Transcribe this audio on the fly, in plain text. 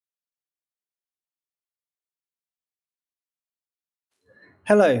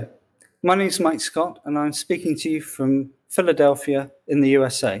Hello, my name is Mike Scott and I'm speaking to you from Philadelphia in the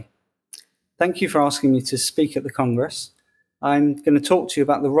USA. Thank you for asking me to speak at the Congress. I'm going to talk to you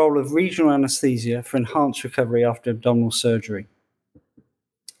about the role of regional anaesthesia for enhanced recovery after abdominal surgery.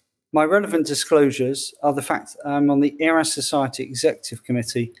 My relevant disclosures are the fact that I'm on the ERAS Society Executive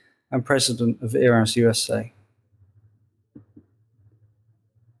Committee and President of ERAS USA.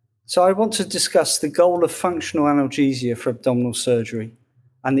 So I want to discuss the goal of functional analgesia for abdominal surgery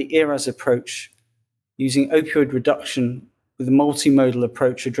and the ERAS approach using opioid reduction with a multimodal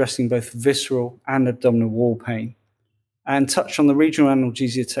approach addressing both visceral and abdominal wall pain, and touch on the regional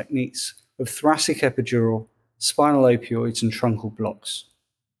analgesia techniques of thoracic epidural, spinal opioids, and truncal blocks.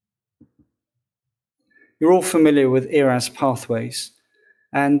 You're all familiar with ERAS pathways,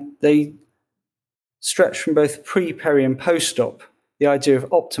 and they stretch from both pre, peri, and post-op, the idea of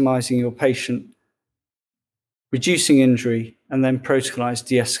optimizing your patient, reducing injury, and then protocolized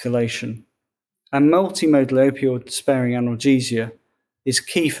de-escalation. And multimodal opioid-sparing analgesia is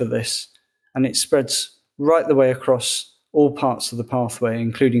key for this, and it spreads right the way across all parts of the pathway,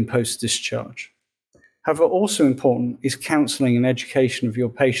 including post-discharge. However, also important is counseling and education of your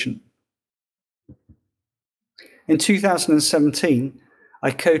patient. In 2017,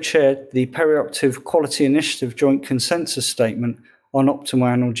 I co-chaired the Perioperative Quality Initiative Joint Consensus Statement on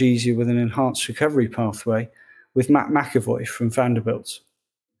optimal analgesia with an enhanced recovery pathway with Matt McAvoy from Vanderbilt.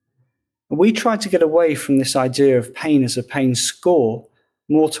 And we tried to get away from this idea of pain as a pain score,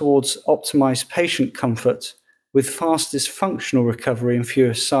 more towards optimized patient comfort with fastest functional recovery and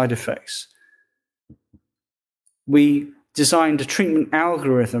fewest side effects. We designed a treatment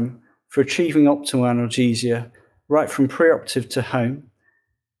algorithm for achieving optimal analgesia right from preoperative to home.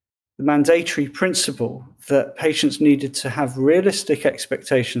 The mandatory principle that patients needed to have realistic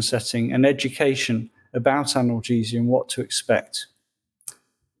expectation setting and education about analgesia and what to expect.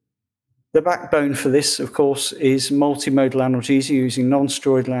 The backbone for this, of course, is multimodal analgesia using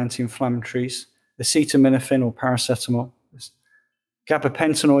non-steroidal anti-inflammatories, acetaminophen or paracetamol,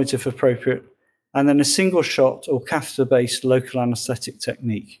 gabapentinoids if appropriate, and then a single shot or catheter-based local anesthetic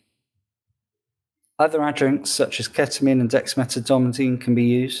technique. Other adjuncts such as ketamine and dexmedetomidine can be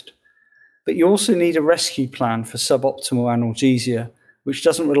used, but you also need a rescue plan for suboptimal analgesia, which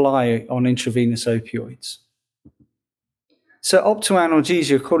doesn't rely on intravenous opioids. So optimal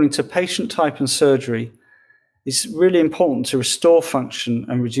analgesia, according to patient type and surgery, is really important to restore function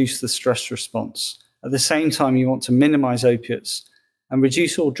and reduce the stress response. At the same time, you want to minimize opiates and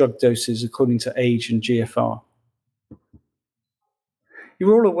reduce all drug doses according to age and GFR.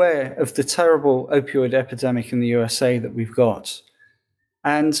 You're all aware of the terrible opioid epidemic in the USA that we've got.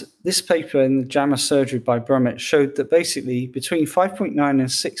 And this paper in the JAMA Surgery by Brummett showed that basically between 5.9 and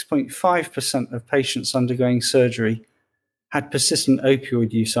 6.5% of patients undergoing surgery had persistent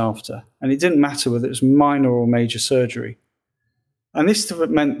opioid use after. And it didn't matter whether it was minor or major surgery. And this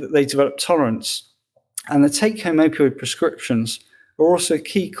meant that they developed tolerance. And the take-home opioid prescriptions are also a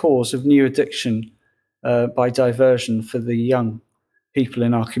key cause of new addiction by diversion for the young people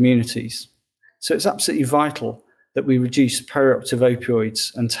in our communities. So it's absolutely vital that we reduce perioperative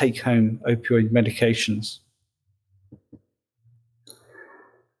opioids and take-home opioid medications.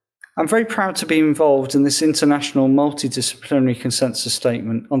 I'm very proud to be involved in this international multidisciplinary consensus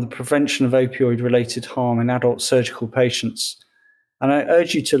statement on the prevention of opioid-related harm in adult surgical patients. And I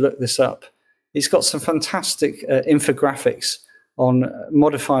urge you to look this up. It's got some fantastic infographics on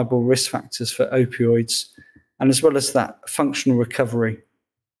modifiable risk factors for opioids, and as well as that, functional recovery.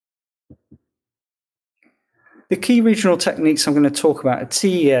 The key regional techniques I'm going to talk about are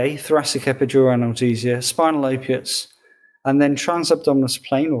TEA, thoracic epidural analgesia, spinal opiates, and then transabdominal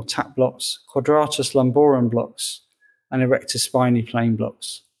plane or TAP blocks, quadratus lumborum blocks, and erector spinae plane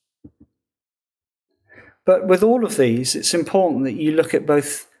blocks. But with all of these, it's important that you look at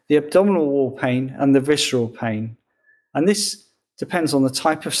both the abdominal wall pain and the visceral pain. And this depends on the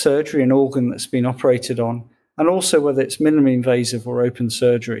type of surgery and organ that's been operated on, and also whether it's minimally invasive or open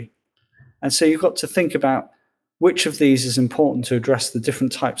surgery. And so you've got to think about which of these is important to address the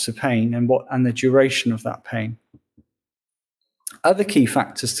different types of pain and the duration of that pain. Other key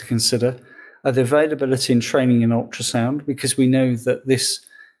factors to consider are the availability and training in ultrasound, because we know that this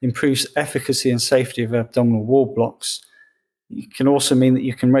improves efficacy and safety of abdominal wall blocks. It can also mean that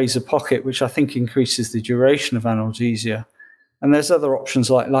you can raise a pocket, which I think increases the duration of analgesia. And there's other options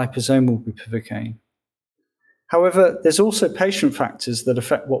like liposomal bupivacaine. However, there's also patient factors that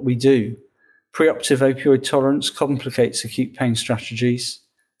affect what we do. Preoperative opioid tolerance complicates acute pain strategies.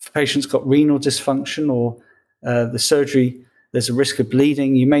 If a patient's got renal dysfunction or the surgery, there's a risk of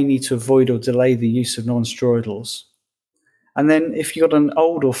bleeding, you may need to avoid or delay the use of non-steroidals. And then if you've got an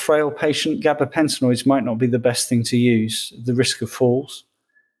old or frail patient, gabapentinoids might not be the best thing to use, the risk of falls.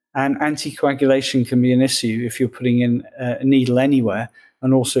 And anticoagulation can be an issue if you're putting in a needle anywhere,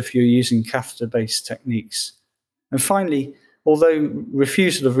 and also if you're using catheter-based techniques. And finally, although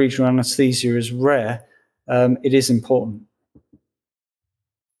refusal of regional anaesthesia is rare, it is important.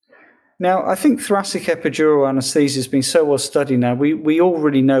 Now, I think thoracic epidural anaesthesia has been so well studied now, we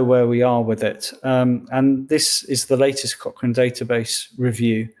already know where we are with it. And this is the latest Cochrane database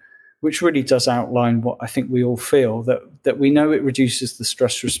review, which really does outline what I think we all feel, that we know it reduces the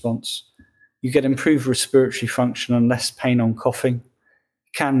stress response. You get improved respiratory function and less pain on coughing,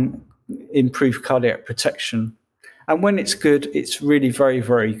 can improve cardiac protection. And when it's good, it's really very,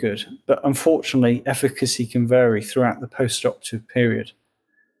 very good. But unfortunately, efficacy can vary throughout the post-operative period.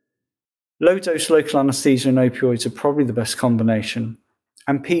 Low-dose local anaesthesia and opioids are probably the best combination,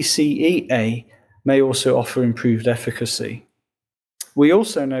 and PCEA may also offer improved efficacy. We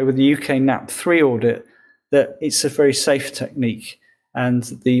also know with the UK NAP3 audit that it's a very safe technique, and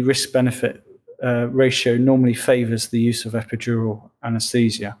the risk-benefit ratio normally favours the use of epidural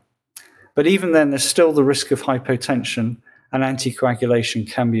anaesthesia. But even then, there's still the risk of hypotension, and anticoagulation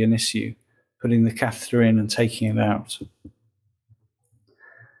can be an issue, putting the catheter in and taking it out.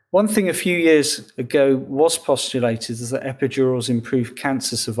 One thing a few years ago was postulated is that epidurals improve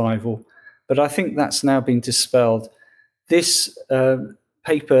cancer survival, but I think that's now been dispelled. This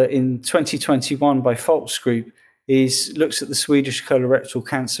paper in 2021 by Folks Group looks at the Swedish colorectal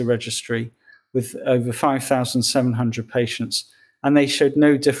cancer registry with over 5,700 patients, and they showed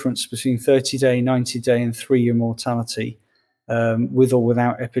no difference between 30-day, 90-day, and 3-year mortality with or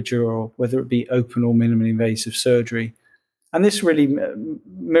without epidural, whether it be open or minimally invasive surgery. And this really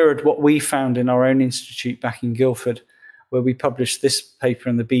mirrored what we found in our own institute back in Guildford, where we published this paper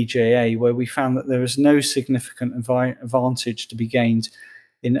in the BJA, where we found that there is no significant advantage to be gained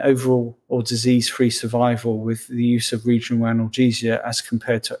in overall or disease-free survival with the use of regional analgesia as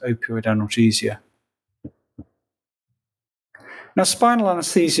compared to opioid analgesia. Now, spinal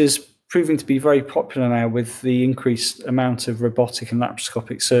anaesthesia is proving to be very popular now with the increased amount of robotic and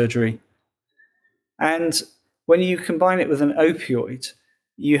laparoscopic surgery. And when you combine it with an opioid,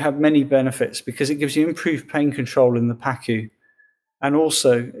 you have many benefits because it gives you improved pain control in the PACU, and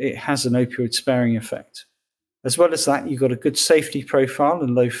also it has an opioid sparing effect. As well as that, you've got a good safety profile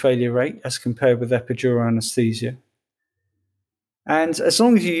and low failure rate as compared with epidural anaesthesia. And as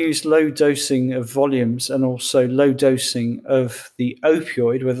long as you use low dosing of volumes and also low dosing of the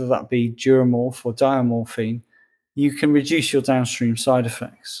opioid, whether that be Duramorph or diamorphine, you can reduce your downstream side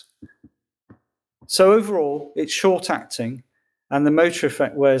effects. So overall, it's short-acting, and the motor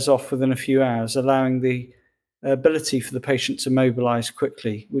effect wears off within a few hours, allowing the ability for the patient to mobilize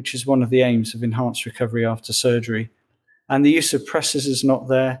quickly, which is one of the aims of enhanced recovery after surgery. And the use of presses is not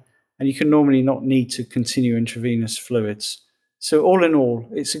there, and you can normally not need to continue intravenous fluids. So all in all,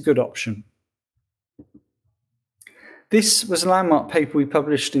 it's a good option. This was a landmark paper we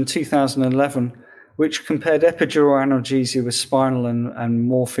published in 2011, which compared epidural analgesia with spinal and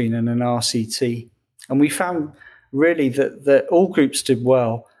morphine in an RCT. And we found really that all groups did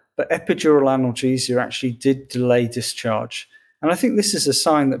well, but epidural analgesia actually did delay discharge. And I think this is a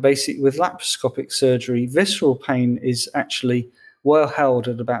sign that basically with laparoscopic surgery, visceral pain is actually well held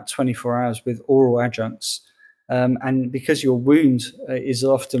at about 24 hours with oral adjuncts. And because your wound is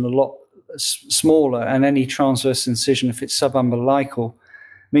often a lot smaller, and any transverse incision, if it's subumbilical,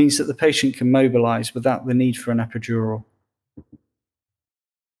 means that the patient can mobilize without the need for an epidural.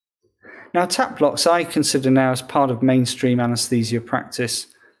 Now, tap blocks I consider now as part of mainstream anesthesia practice.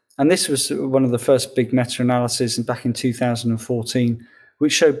 And this was one of the first big meta-analyses back in 2014,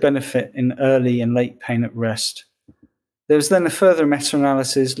 which showed benefit in early and late pain at rest. There was then a further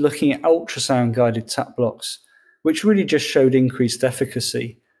meta-analysis looking at ultrasound-guided tap blocks, which really just showed increased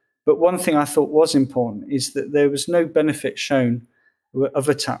efficacy. But one thing I thought was important is that there was no benefit shown of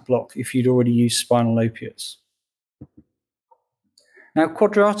a tap block if you'd already used spinal opiates. Now,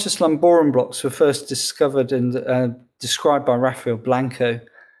 quadratus lumborum blocks were first discovered and described by Rafael Blanco.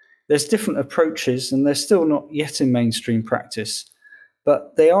 There's different approaches, and they're still not yet in mainstream practice,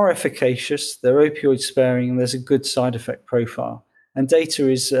 but they are efficacious, they're opioid sparing, and there's a good side effect profile. And data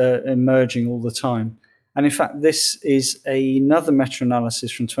is emerging all the time. And in fact, this is another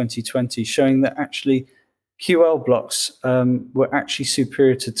meta-analysis from 2020 showing that actually QL blocks were actually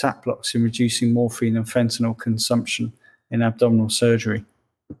superior to tap blocks in reducing morphine and fentanyl consumption in abdominal surgery.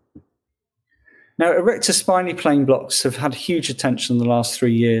 Now, erector spinae plane blocks have had huge attention in the last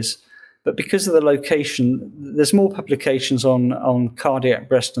 3 years, But because of the location, there's more publications on cardiac,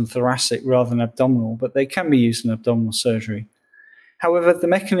 breast, and thoracic rather than abdominal, but they can be used in abdominal surgery. However, the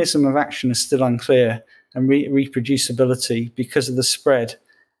mechanism of action is still unclear, and reproducibility because of the spread.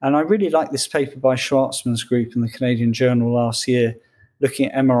 And I really like this paper by Schwartzman's group in the Canadian Journal last year, looking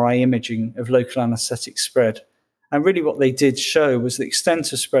at MRI imaging of local anaesthetic spread. And really what they did show was the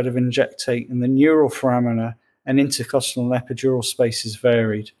extent of spread of injectate in the neural foramina and intercostal and epidural spaces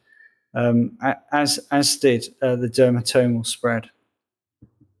varied, as did the dermatomal spread.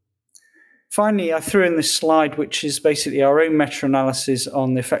 Finally, I threw in this slide, which is basically our own meta-analysis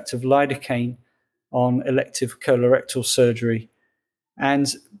on the effect of lidocaine on elective colorectal surgery.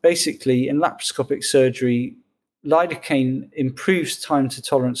 And basically, in laparoscopic surgery, lidocaine improves time to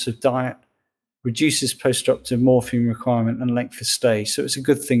tolerance of diet, reduces post-operative morphine requirement and length of stay. So it's a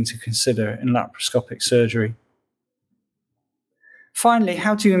good thing to consider in laparoscopic surgery. Finally,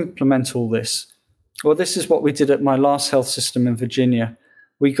 how do you implement all this? Well, this is what we did at my last health system in Virginia.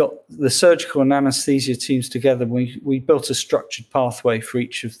 We got the surgical and anesthesia teams together. We built a structured pathway for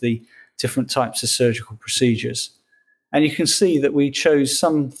each of the different types of surgical procedures. And you can see that we chose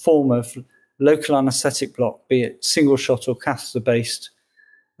some form of local anesthetic block, be it single shot or catheter-based,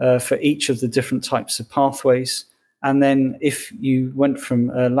 for each of the different types of pathways. And then if you went from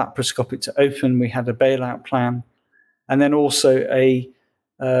laparoscopic to open, we had a bailout plan. And then also a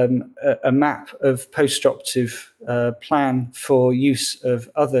map of post-operative plan for use of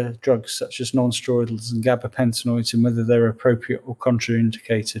other drugs such as non-steroidals and gabapentinoids and whether they're appropriate or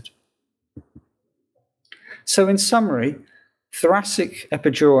contraindicated. So in summary, thoracic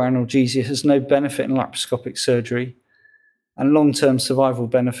epidural analgesia has no benefit in laparoscopic surgery, and long-term survival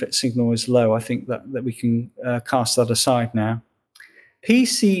benefit signal is low. I think that we can cast that aside now.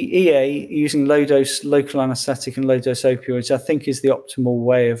 PCEA using low-dose local anesthetic and low-dose opioids, I think, is the optimal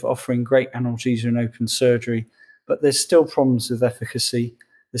way of offering great analgesia in open surgery, but there's still problems with efficacy.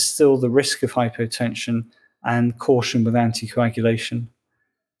 There's still the risk of hypotension and caution with anticoagulation.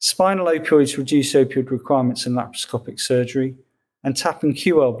 Spinal opioids reduce opioid requirements in laparoscopic surgery, and TAP and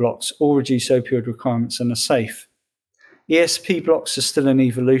QL blocks all reduce opioid requirements and are safe. ESP blocks are still in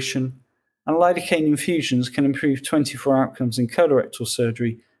evolution, and lidocaine infusions can improve 24 outcomes in colorectal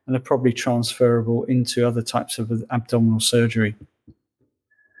surgery and are probably transferable into other types of abdominal surgery.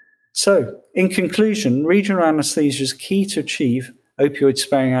 So, in conclusion, regional anesthesia is key to achieve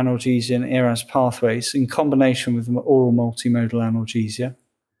opioid-sparing analgesia in ERAS pathways in combination with oral multimodal analgesia.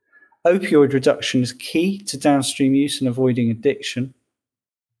 Opioid reduction is key to downstream use and avoiding addiction.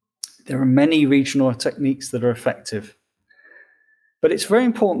 There are many regional techniques that are effective. But it's very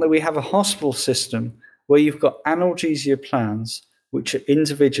important that we have a hospital system where you've got analgesia plans which are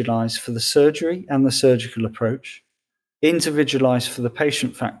individualized for the surgery and the surgical approach, individualized for the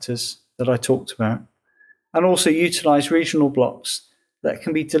patient factors that I talked about, and also utilize regional blocks that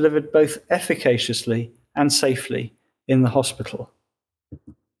can be delivered both efficaciously and safely in the hospital.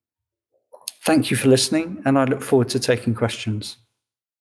 Thank you for listening, and I look forward to taking questions.